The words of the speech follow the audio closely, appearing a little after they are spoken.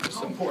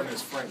How important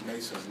has Frank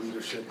Mason's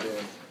leadership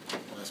been,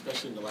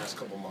 especially in the last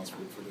couple of months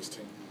for this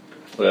team?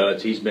 Well,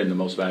 he's been the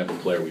most valuable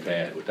player we've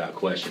had, without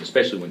question.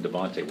 Especially when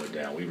Devontae went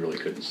down, we really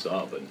couldn't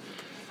sub,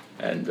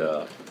 and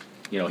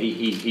you know,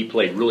 he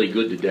played really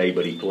good today,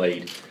 but he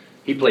played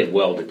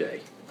well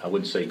today. I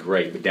wouldn't say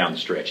great, but down the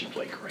stretch he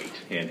played great,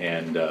 and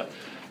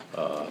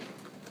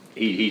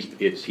he's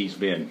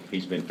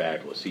been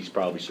fabulous. He's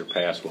probably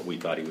surpassed what we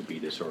thought he would be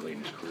this early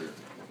in his career.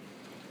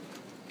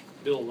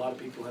 Bill, a lot of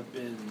people have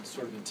been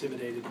sort of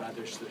intimidated by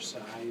their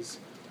size,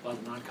 a lot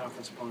of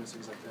non-conference opponents,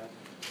 things like that.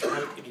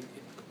 I mean,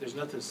 there's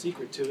nothing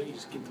secret to it. You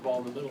just keep the ball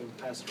in the middle and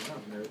pass it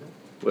around and everything.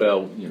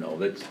 Well,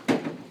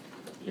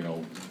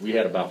 we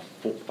had about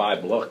 5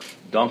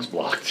 dunks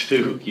blocked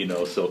too.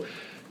 So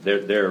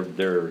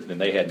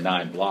and they had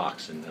 9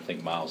 blocks, and I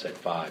think Miles had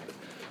 5. But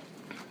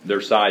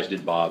their size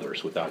did bother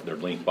us their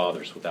length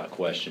bothers us without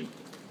question.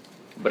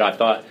 But I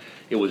thought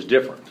it was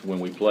different when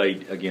we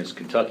played against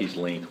Kentucky's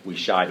length. We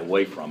shied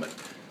away from it,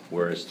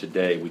 whereas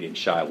today we didn't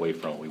shy away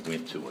from it. We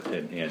went to it,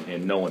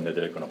 and knowing that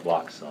they're going to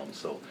block some.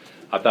 So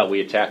I thought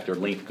we attacked their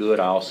length good.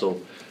 I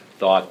also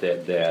thought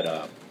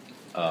that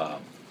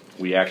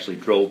we actually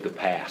drove the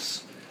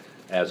pass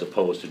as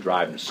opposed to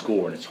driving to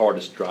score, and it's hard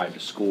to drive to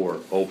score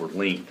over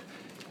length.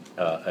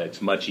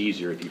 It's much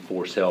easier if you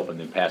force help and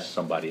then pass to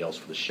somebody else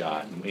for the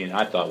shot. And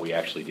I thought we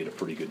actually did a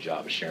pretty good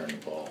job of sharing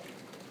the ball.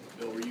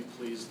 Bill, were you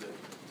pleased that you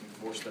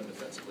forced them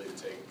defensively to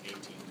take 18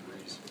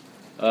 threes?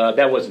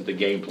 That wasn't the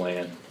game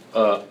plan,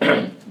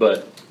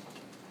 but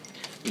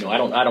I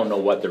don't know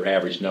what their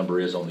average number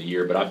is on the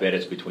year, but I bet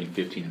it's between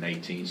 15 and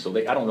 18. So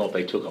I don't know if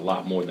they took a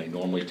lot more than they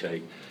normally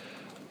take.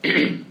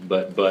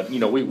 but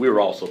we were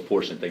also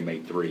fortunate they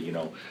made 3.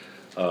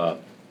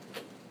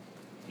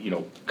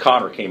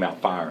 Connor came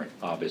out firing,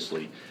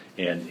 obviously,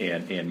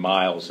 and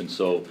Miles, and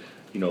so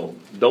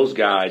those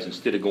guys,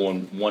 instead of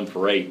going 1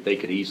 for 8, they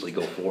could easily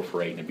go 4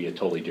 for 8, and it'd be a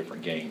totally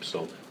different game.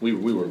 So we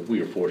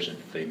were fortunate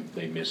that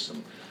they missed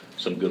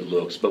some good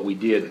looks, but we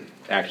did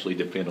actually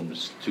defend them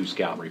to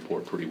scout and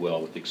report pretty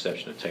well, with the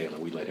exception of Taylor.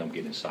 We let him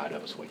get inside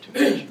of us way too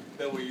much.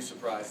 Bill, were you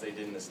surprised they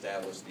didn't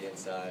establish the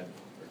inside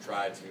or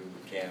try to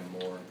with Cam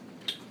more?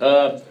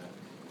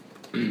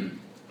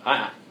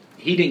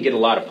 He didn't get a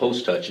lot of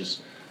post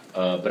touches.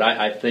 But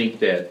I think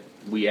that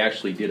we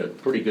actually did a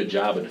pretty good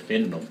job of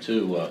defending them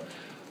too,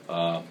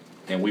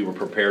 and we were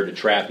prepared to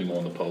trap him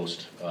on the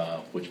post,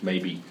 which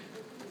maybe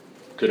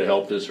could have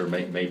helped us, or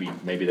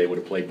maybe they would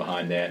have played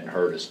behind that and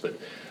hurt us.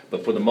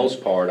 But for the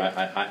most part,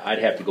 I'd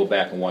have to go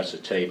back and watch the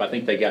tape. I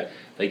think they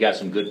got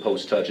some good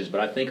post touches, but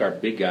I think our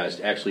big guys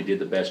actually did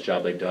the best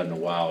job they've done in a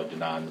while of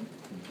denying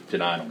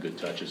them good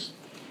touches.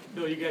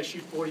 Bill, you guys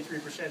shoot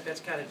 43%. That's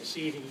kind of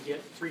deceiving. You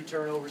get 3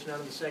 turnovers, none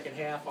in the second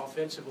half.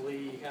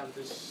 Offensively, how did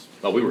this?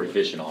 Well, we were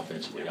efficient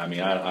offensively. I mean,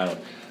 I don't.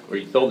 Where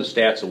you throw the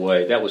stats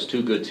away, that was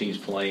 2 good teams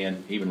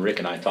playing. Even Rick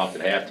and I talked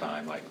at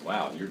halftime, like,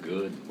 "Wow, you're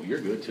good. Well, you're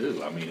good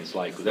too." I mean, it's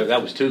like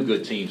that was 2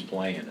 good teams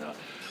playing.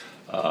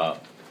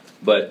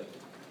 But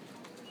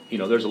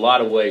there's a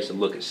lot of ways to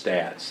look at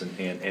stats,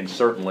 and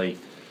certainly.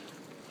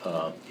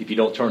 If you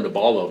don't turn the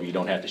ball over, you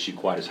don't have to shoot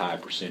quite as high a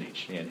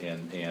percentage.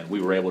 And we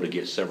were able to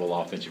get several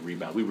offensive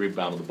rebounds. We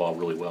rebounded the ball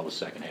really well in the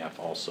second half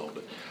also.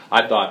 But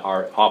I thought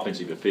our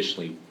offensive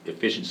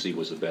efficiency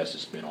was the best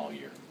it's been all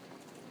year.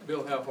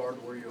 Bill, how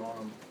hard were you on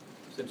them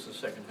since the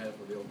second half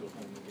of the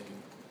Oklahoma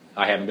game?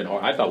 I haven't been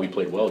hard. I thought we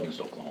played well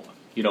against Oklahoma.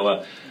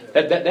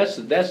 That's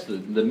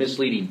the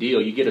misleading deal.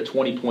 You get a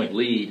 20-point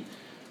lead,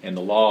 and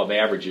the law of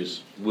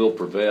averages will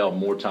prevail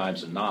more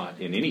times than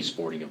not in any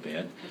sporting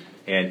event.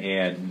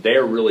 And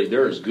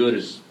they're as good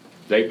as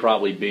they've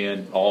probably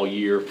been all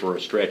year for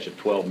a stretch of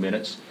 12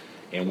 minutes,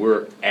 and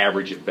we're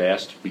average at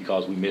best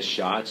because we miss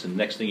shots, and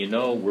next thing you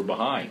know, we're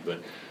behind.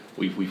 But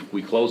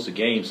we closed the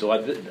game, so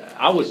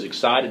I was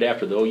excited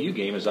after the OU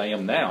game as I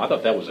am now. I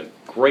thought that was a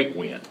great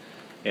win,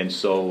 and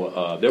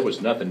so there was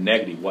nothing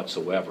negative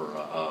whatsoever.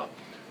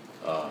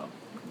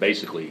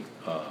 Basically.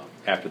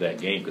 After that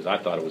game, because I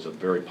thought it was a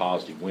very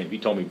positive win. If you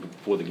told me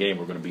before the game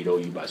we're going to beat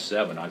OU by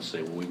 7, I'd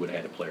say, well, we would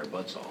have had to play our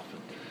butts off.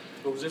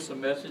 But was this a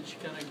message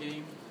kind of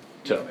game?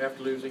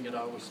 After losing at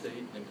Iowa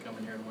State and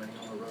coming here and winning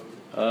on the road?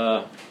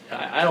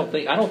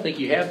 I don't think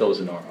you have those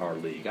in our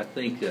league. I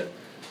think that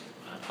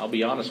I'll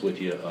be honest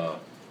with you. A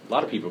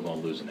lot of people are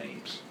going to lose in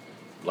Ames.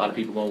 A lot of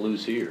people are going to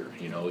lose here.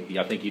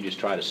 I think you just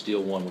try to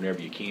steal one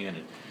whenever you can.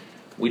 And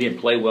we didn't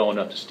play well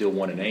enough to steal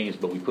one in Ames,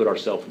 but we put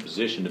ourselves in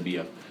position to be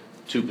a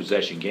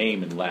 2-possession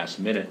game in the last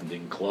minute and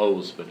then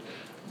close.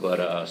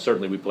 But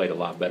certainly we played a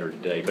lot better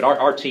today. But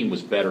our team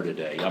was better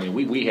today. I mean,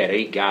 we had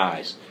 8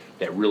 guys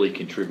that really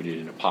contributed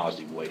in a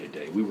positive way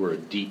today. We were a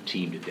deep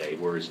team today,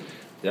 whereas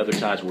the other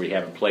times where we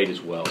haven't played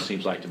as well, it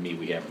seems like to me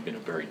we haven't been a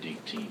very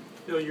deep team.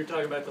 Bill, you're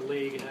talking about the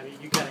league, and I mean,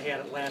 you kind of had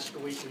it last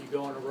week where you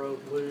go on the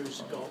road,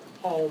 lose, go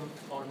home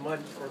on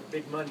Monday or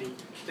Big Monday.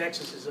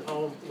 Texas is at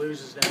home,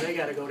 loses. Now they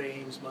got to go to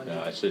Ames Monday.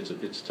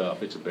 It's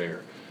tough. It's a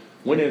bear.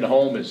 Winning at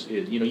home is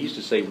used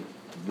to say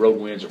road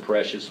wins are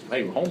precious.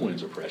 Hey, home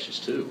wins are precious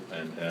too.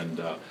 And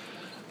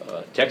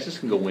Texas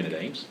can go win at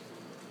Ames.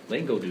 They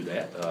can go do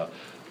that.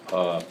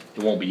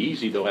 It won't be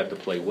easy. They'll have to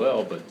play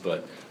well,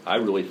 but I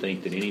really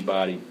think that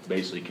anybody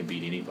basically can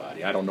beat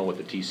anybody. I don't know what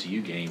the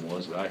TCU game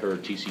was, but I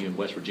heard TCU and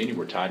West Virginia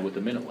were tied with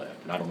a minute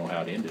left, and I don't know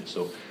how it ended.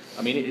 So,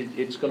 I mean,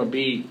 it's going to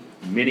be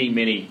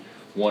many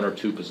 1 or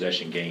 2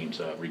 possession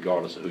games,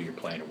 regardless of who you're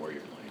playing or where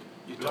you're playing.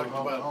 You talked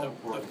about how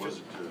important was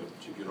it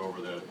to get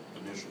over that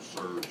initial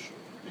surge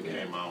that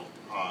came out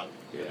hot?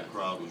 Yeah. The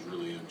crowd was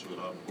really into it.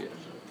 How important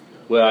is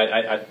that?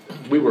 Well,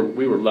 we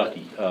were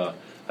lucky.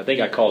 I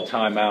think I called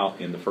timeout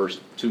in the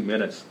first 2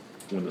 minutes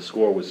when the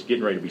score was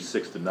getting ready to be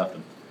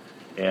 6-0,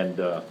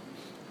 and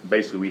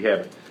basically we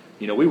had,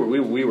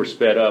 we were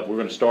sped up. We were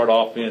going to start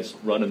offense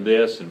running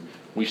this, and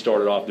we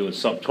started off doing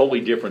something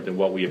totally different than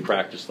what we had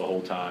practiced the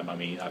whole time. I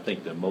mean, I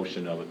think the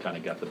emotion of it kind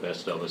of got the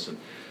best of us,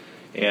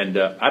 and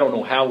I don't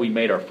know how we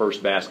made our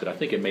first basket. I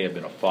think it may have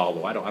been a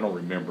follow. I don't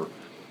remember.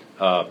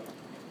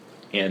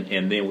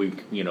 And then we,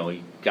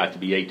 he got to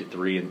be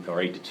 8-3 or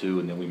 8-2,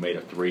 and then we made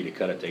a 3 to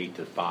cut it to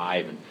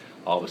 8-5, and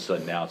all of a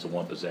sudden now it's a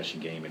 1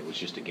 possession game, and it was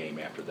just a game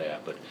after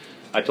that. But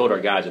I told our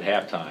guys at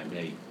halftime,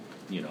 hey,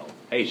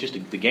 it's just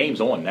the game's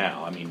on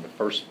now. I mean,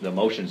 the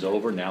emotion's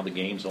over, now the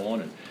game's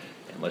on, and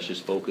let's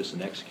just focus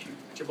and execute.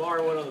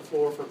 Jabari went on the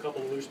floor for a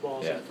couple of loose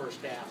balls in Yeah. the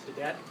first half. Did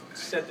that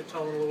set the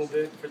tone a little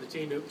bit for the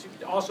team?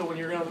 Also, when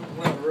you're on the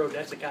road,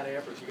 that's the kind of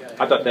effort you got to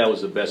have. I thought that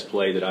was the best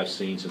play that I've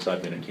seen since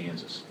I've been in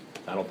Kansas.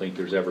 I don't think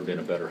there's ever been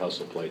a better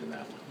hustle play than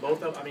that one.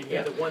 Both of them? I mean, he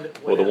had the one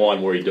that Well, the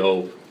one where he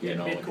dove,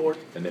 midcourt.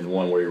 and then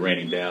one where he ran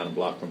him down and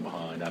blocked from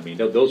behind. I mean,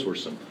 those were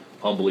some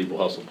unbelievable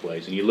hustle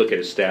plays. And you look at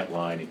his stat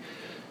line,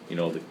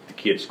 the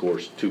kid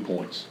scores 2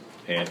 points,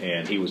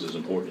 and he was as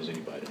important as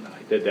anybody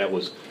tonight. That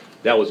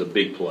was a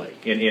big play.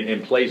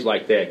 And plays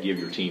like that give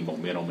your team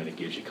momentum, and it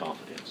gives you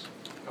confidence.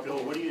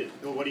 Bill, what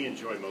do you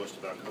enjoy most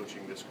about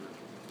coaching this group?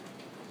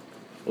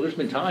 Well, there's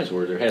been times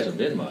where there hasn't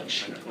been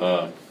much.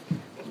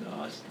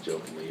 No, that's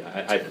jokingly.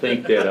 I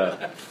think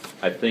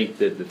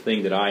that the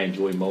thing that I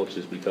enjoy most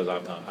is because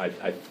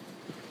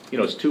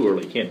it's too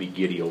early. You can't be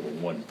giddy over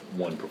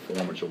one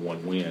performance or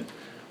one win,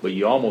 but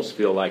you almost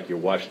feel like you're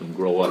watching them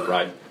grow up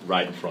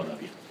right in front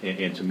of you.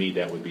 And to me,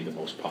 that would be the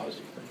most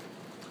positive thing.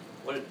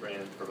 What did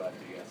Brandon provide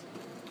for you guys?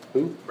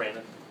 Who?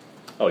 Brandon.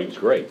 Oh, he was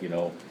great.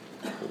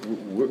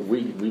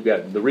 We've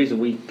got the reason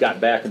we got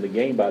back in the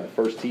game by the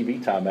first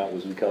TV timeout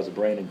was because of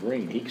Brandon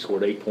Green. He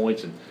scored 8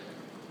 points in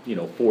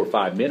 4 or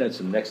 5 minutes,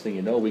 and the next thing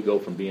you know, we go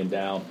from being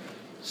down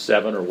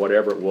 7 or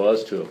whatever it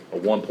was to a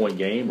 1-point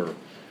game,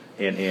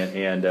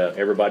 and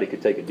everybody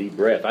could take a deep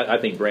breath. I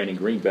think Brandon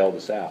Green bailed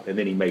us out, and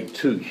then he made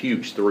 2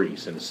 huge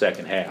threes in the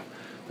second half.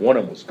 One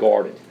of them was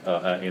guarded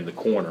in the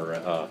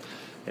corner,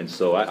 and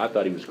so I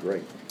thought he was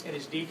great. And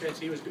his defense,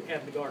 he was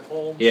having to guard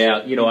Holmes. Yeah,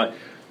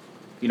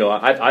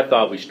 I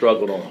thought we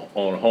struggled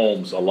on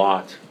Holmes a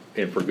lot,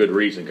 and for good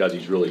reason, because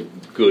he's really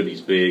good,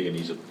 he's big, and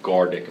he's a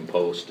guard that can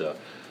post,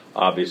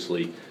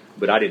 obviously.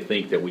 But I didn't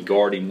think that we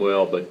guard him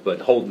well,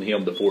 but holding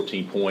him to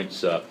 14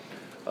 points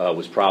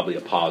was probably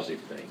a positive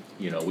thing.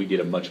 We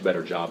did a much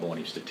better job on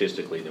him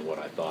statistically than what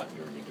I thought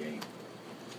during the game.